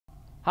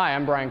Hi,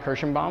 I'm Brian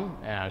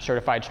Kirchenbaum,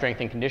 Certified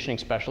Strength and Conditioning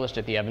Specialist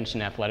at the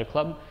Evanston Athletic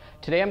Club.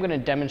 Today I'm going to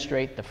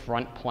demonstrate the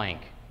front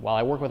plank. While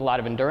I work with a lot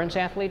of endurance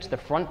athletes, the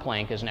front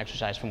plank is an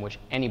exercise from which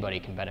anybody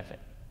can benefit.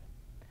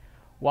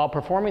 While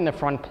performing the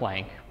front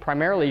plank,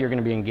 primarily you're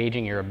going to be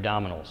engaging your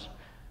abdominals.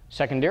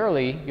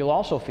 Secondarily, you'll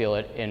also feel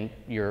it in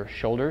your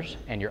shoulders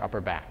and your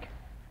upper back.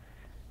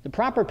 The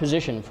proper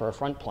position for a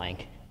front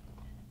plank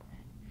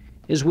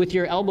is with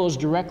your elbows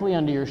directly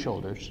under your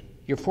shoulders,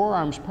 your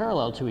forearms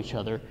parallel to each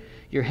other,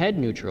 your head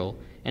neutral,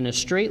 and a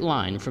straight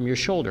line from your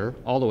shoulder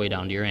all the way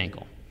down to your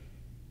ankle.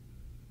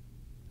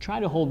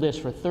 Try to hold this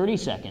for 30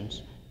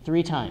 seconds,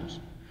 3 times,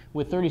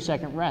 with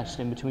 30-second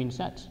rest in between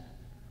sets.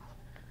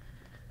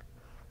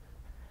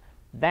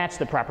 That's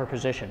the proper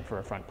position for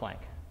a front plank.